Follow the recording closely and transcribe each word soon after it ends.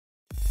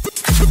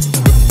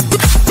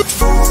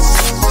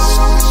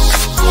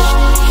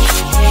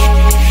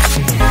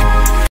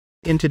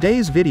In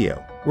today's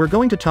video, we're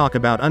going to talk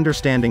about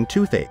understanding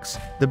toothaches,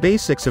 the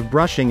basics of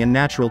brushing and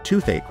natural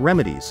toothache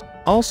remedies.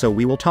 Also,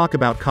 we will talk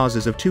about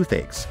causes of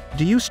toothaches.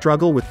 Do you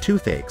struggle with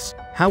toothaches?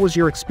 How was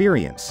your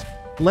experience?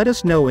 Let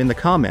us know in the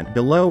comment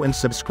below and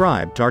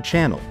subscribe to our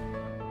channel.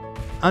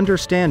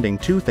 Understanding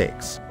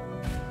toothaches.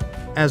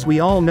 As we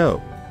all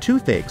know,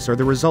 toothaches are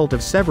the result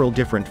of several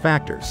different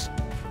factors.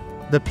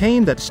 The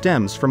pain that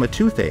stems from a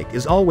toothache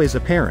is always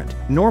apparent,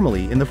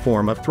 normally in the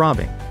form of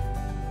throbbing.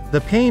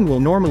 The pain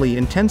will normally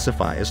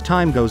intensify as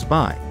time goes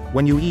by,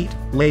 when you eat,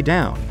 lay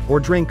down,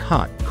 or drink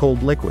hot,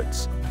 cold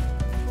liquids.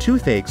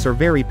 Toothaches are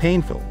very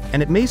painful,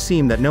 and it may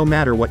seem that no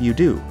matter what you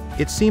do,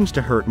 it seems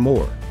to hurt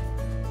more.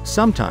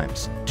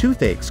 Sometimes,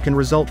 toothaches can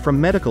result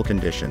from medical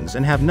conditions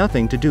and have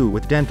nothing to do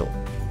with dental.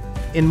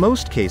 In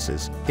most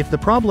cases, if the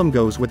problem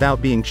goes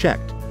without being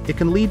checked, it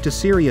can lead to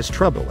serious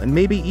trouble and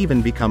maybe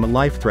even become a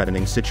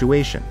life-threatening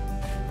situation.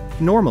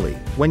 Normally,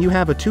 when you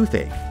have a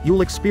toothache,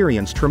 you'll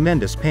experience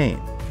tremendous pain.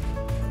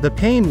 The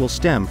pain will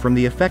stem from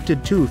the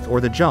affected tooth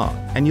or the jaw,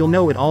 and you'll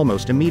know it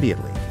almost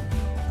immediately.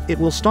 It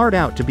will start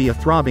out to be a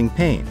throbbing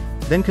pain,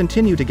 then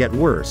continue to get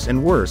worse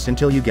and worse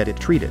until you get it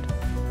treated.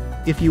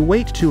 If you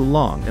wait too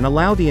long and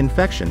allow the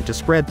infection to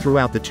spread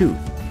throughout the tooth,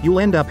 you'll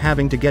end up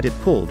having to get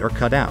it pulled or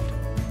cut out.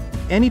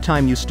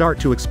 Anytime you start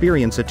to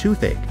experience a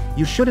toothache,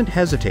 you shouldn't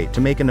hesitate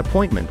to make an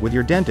appointment with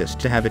your dentist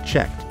to have it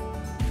checked.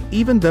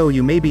 Even though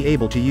you may be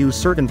able to use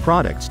certain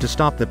products to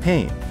stop the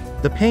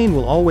pain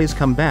will always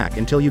come back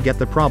until you get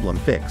the problem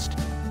fixed.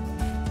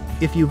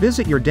 If you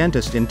visit your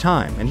dentist in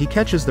time and he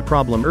catches the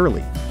problem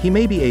early, he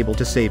may be able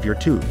to save your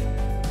tooth.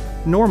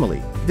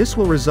 Normally, this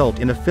will result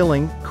in a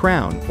filling,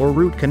 crown, or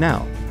root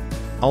canal,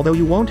 although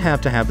you won't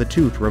have to have the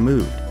tooth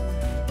removed.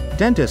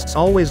 Dentists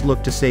always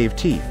look to save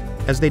teeth,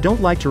 as they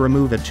don't like to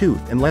remove a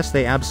tooth unless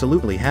they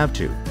absolutely have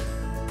to.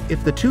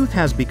 If the tooth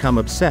has become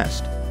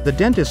obsessed, the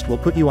dentist will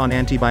put you on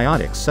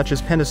antibiotics such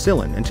as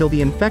penicillin until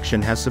the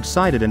infection has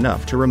subsided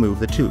enough to remove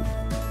the tooth.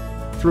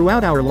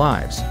 Throughout our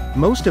lives,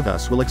 most of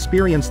us will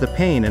experience the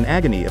pain and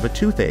agony of a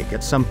toothache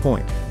at some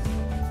point.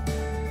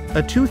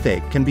 A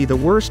toothache can be the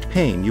worst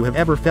pain you have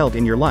ever felt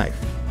in your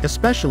life,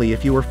 especially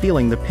if you are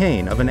feeling the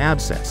pain of an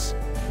abscess.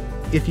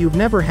 If you've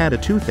never had a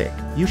toothache,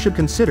 you should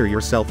consider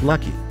yourself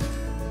lucky.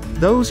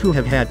 Those who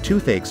have had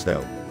toothaches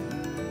though.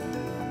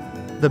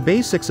 The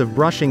basics of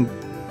brushing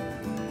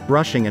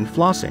and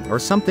flossing are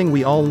something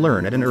we all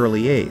learn at an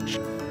early age.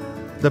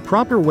 The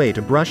proper way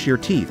to brush your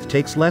teeth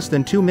takes less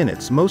than 2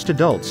 minutes. Most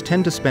adults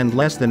tend to spend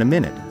less than a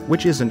minute,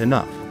 which isn't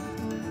enough.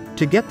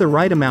 To get the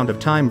right amount of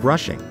time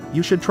brushing,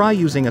 you should try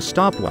using a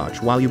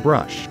stopwatch while you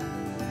brush.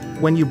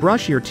 When you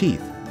brush your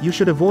teeth, you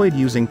should avoid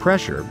using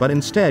pressure but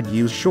instead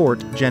use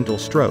short, gentle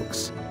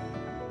strokes.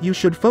 You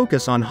should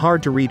focus on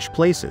hard-to-reach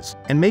places,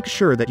 and make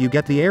sure that you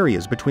get the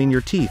areas between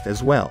your teeth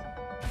as well.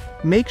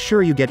 Make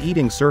sure you get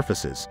eating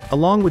surfaces,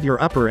 along with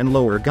your upper and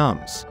lower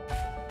gums.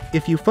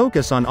 If you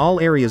focus on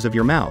all areas of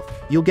your mouth,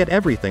 you'll get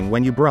everything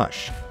when you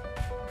brush.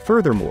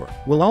 Furthermore,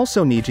 we'll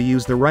also need to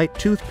use the right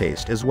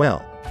toothpaste as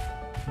well.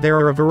 There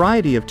are a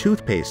variety of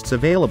toothpastes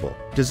available,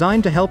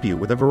 designed to help you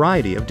with a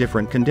variety of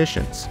different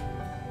conditions.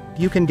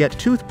 You can get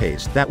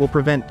toothpaste that will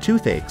prevent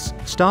toothaches,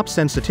 stop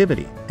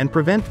sensitivity, and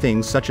prevent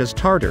things such as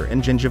tartar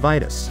and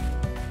gingivitis.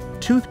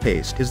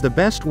 Toothpaste is the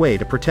best way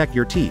to protect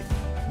your teeth.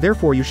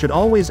 Therefore, you should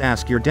always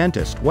ask your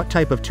dentist what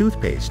type of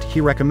toothpaste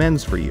he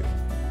recommends for you.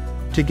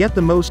 To get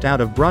the most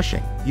out of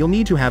brushing, you'll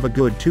need to have a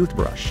good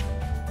toothbrush.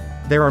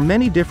 There are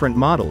many different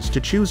models to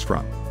choose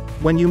from.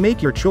 When you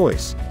make your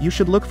choice, you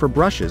should look for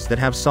brushes that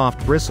have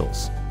soft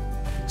bristles.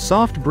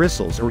 Soft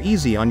bristles are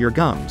easy on your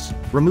gums,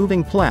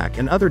 removing plaque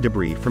and other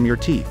debris from your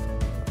teeth.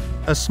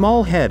 A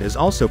small head is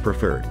also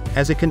preferred,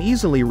 as it can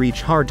easily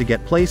reach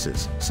hard-to-get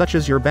places, such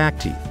as your back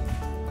teeth.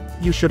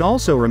 You should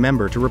also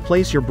remember to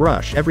replace your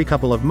brush every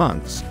couple of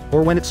months,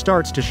 or when it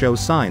starts to show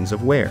signs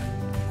of wear.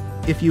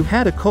 If you've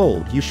had a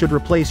cold, you should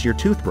replace your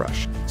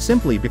toothbrush,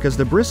 simply because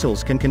the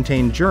bristles can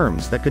contain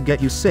germs that could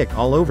get you sick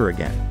all over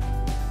again.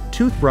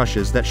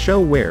 Toothbrushes that show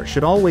wear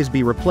should always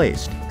be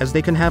replaced, as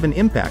they can have an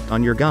impact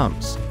on your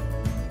gums.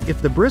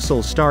 If the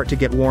bristles start to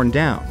get worn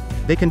down,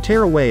 they can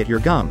tear away at your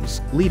gums,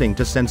 leading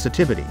to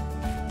sensitivity.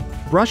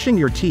 Brushing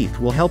your teeth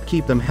will help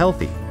keep them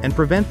healthy, and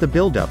prevent the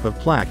buildup of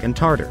plaque and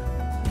tartar.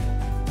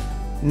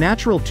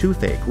 Natural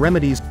toothache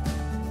remedies.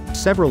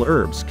 Several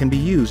herbs can be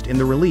used in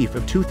the relief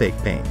of toothache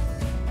pain.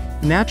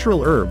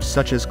 Natural herbs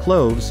such as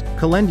cloves,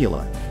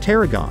 calendula,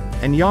 tarragon,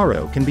 and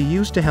yarrow can be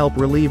used to help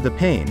relieve the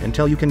pain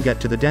until you can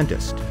get to the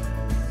dentist.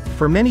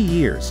 For many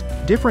years,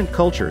 different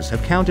cultures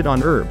have counted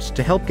on herbs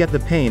to help get the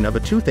pain of a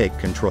toothache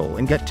control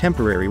and get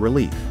temporary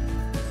relief.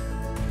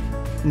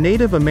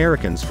 Native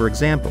Americans, for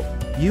example,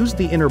 used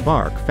the inner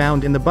bark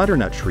found in the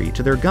butternut tree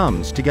to their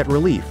gums to get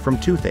relief from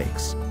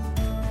toothaches.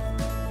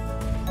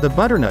 The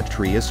butternut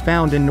tree is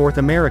found in North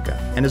America,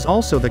 and is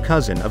also the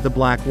cousin of the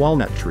black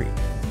walnut tree.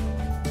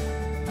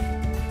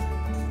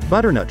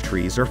 Butternut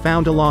trees are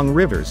found along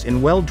rivers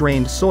in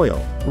well-drained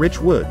soil,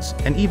 rich woods,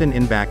 and even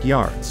in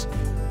backyards.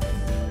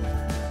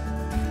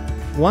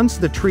 Once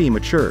the tree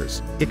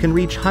matures, it can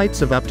reach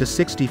heights of up to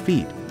 60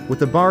 feet, with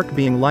the bark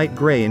being light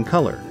gray in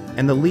color,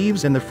 and the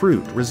leaves and the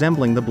fruit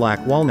resembling the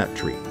black walnut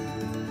tree.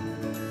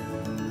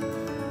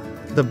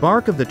 The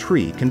bark of the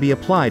tree can be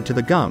applied to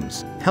the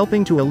gums,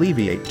 helping to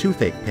alleviate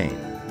toothache pain.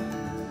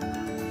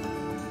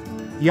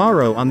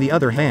 Yarrow, on the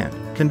other hand,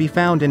 can be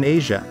found in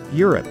Asia,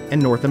 Europe,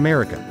 and North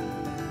America.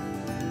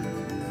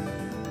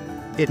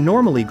 It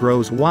normally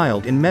grows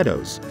wild in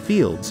meadows,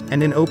 fields,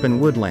 and in open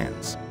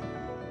woodlands.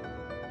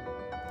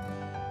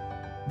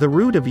 The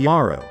root of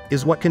yarrow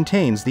is what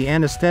contains the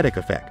anesthetic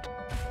effect.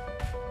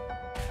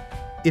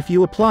 If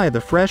you apply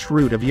the fresh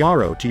root of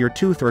yarrow to your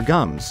tooth or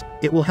gums,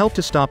 it will help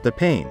to stop the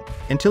pain,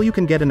 until you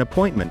can get an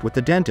appointment with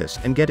the dentist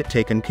and get it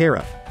taken care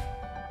of.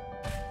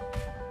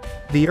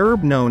 The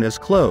herb known as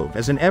clove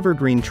is an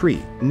evergreen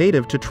tree,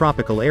 native to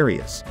tropical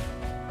areas.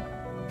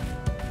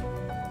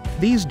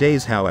 These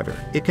days, however,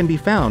 it can be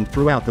found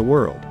throughout the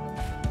world.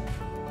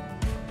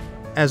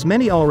 As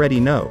many already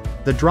know,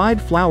 the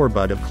dried flower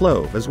bud of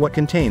clove is what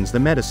contains the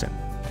medicine.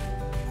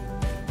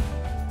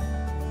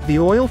 The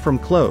oil from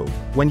clove,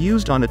 when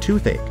used on a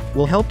toothache,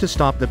 will help to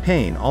stop the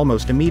pain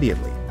almost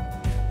immediately.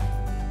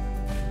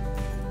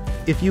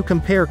 If you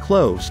compare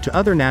cloves to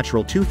other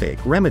natural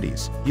toothache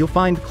remedies, you'll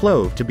find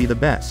clove to be the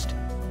best.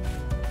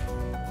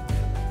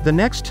 The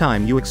next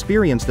time you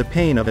experience the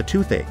pain of a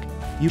toothache,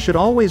 you should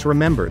always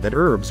remember that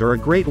herbs are a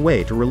great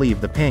way to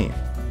relieve the pain.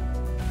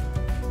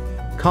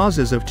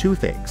 Causes of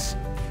toothaches.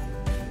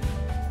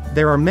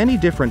 There are many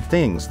different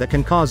things that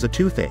can cause a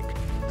toothache.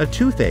 A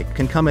toothache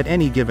can come at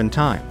any given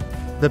time.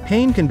 The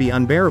pain can be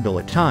unbearable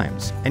at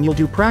times, and you'll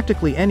do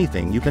practically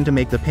anything you can to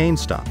make the pain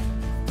stop.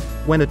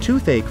 When a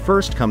toothache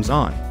first comes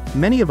on,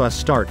 many of us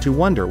start to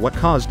wonder what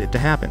caused it to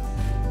happen.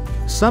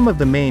 Some of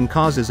the main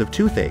causes of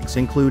toothaches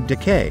include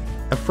decay,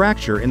 a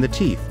fracture in the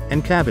teeth,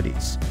 and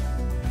cavities.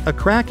 A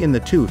crack in the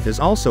tooth is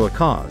also a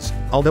cause,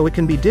 although it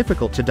can be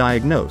difficult to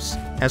diagnose,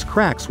 as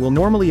cracks will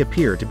normally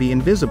appear to be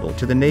invisible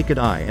to the naked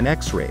eye in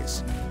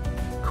X-rays.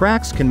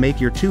 Cracks can make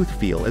your tooth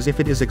feel as if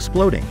it is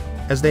exploding,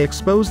 as they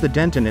expose the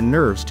dentin and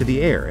nerves to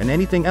the air and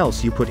anything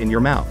else you put in your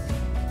mouth.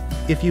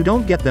 If you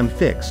don't get them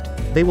fixed,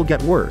 they will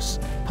get worse,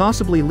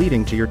 possibly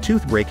leading to your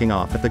tooth breaking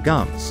off at the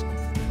gums.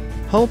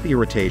 Pulp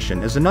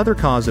irritation is another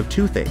cause of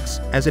toothaches,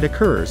 as it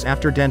occurs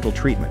after dental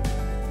treatment.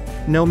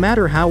 No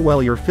matter how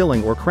well your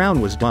filling or crown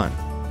was done,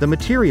 the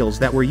materials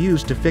that were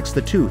used to fix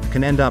the tooth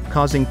can end up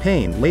causing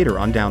pain later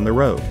on down the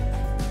road.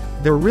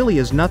 There really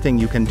is nothing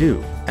you can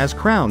do, as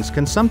crowns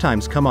can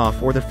sometimes come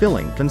off or the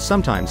filling can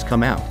sometimes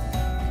come out.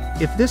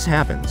 If this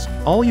happens,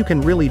 all you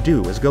can really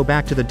do is go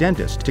back to the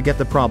dentist to get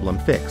the problem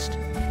fixed.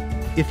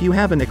 If you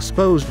have an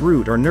exposed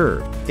root or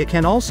nerve, it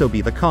can also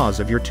be the cause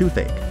of your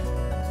toothache.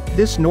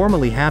 This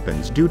normally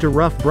happens due to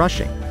rough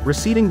brushing,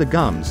 receding the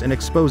gums and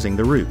exposing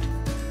the root.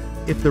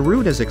 If the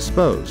root is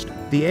exposed,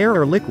 the air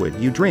or liquid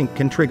you drink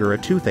can trigger a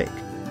toothache.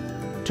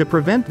 To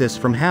prevent this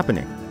from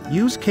happening,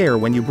 use care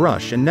when you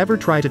brush and never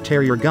try to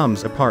tear your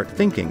gums apart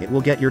thinking it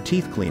will get your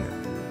teeth cleaner.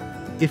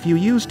 If you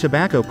use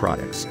tobacco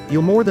products,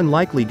 you'll more than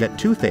likely get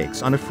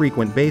toothaches on a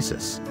frequent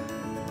basis.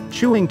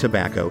 Chewing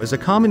tobacco is a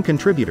common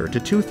contributor to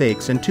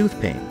toothaches and tooth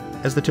pain,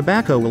 as the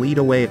tobacco will eat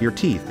away at your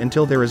teeth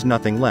until there is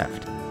nothing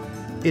left.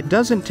 It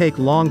doesn't take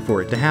long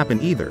for it to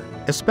happen either,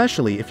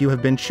 especially if you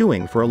have been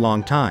chewing for a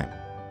long time.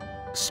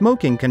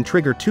 Smoking can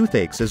trigger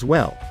toothaches as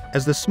well,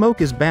 as the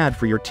smoke is bad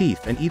for your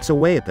teeth and eats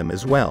away at them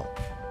as well.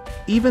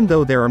 Even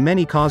though there are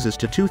many causes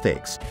to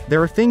toothaches,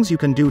 there are things you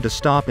can do to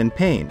stop in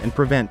pain and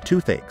prevent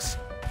toothaches.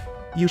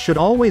 You should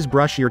always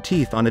brush your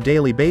teeth on a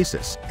daily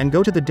basis, and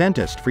go to the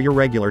dentist for your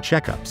regular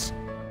checkups.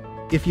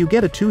 If you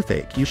get a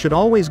toothache, you should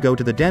always go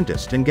to the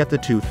dentist and get the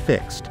tooth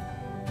fixed.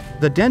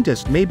 The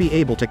dentist may be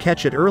able to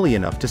catch it early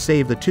enough to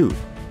save the tooth,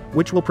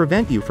 which will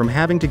prevent you from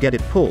having to get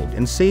it pulled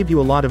and save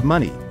you a lot of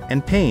money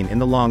and pain in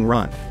the long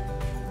run.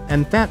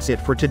 And that's it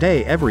for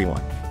today,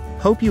 everyone.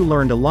 Hope you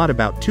learned a lot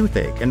about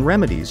toothache and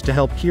remedies to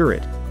help cure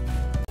it.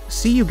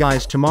 See you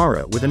guys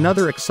tomorrow with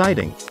another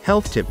exciting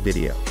health tip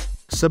video.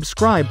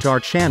 Subscribe to our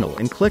channel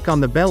and click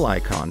on the bell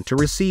icon to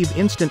receive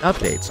instant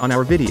updates on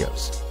our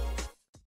videos.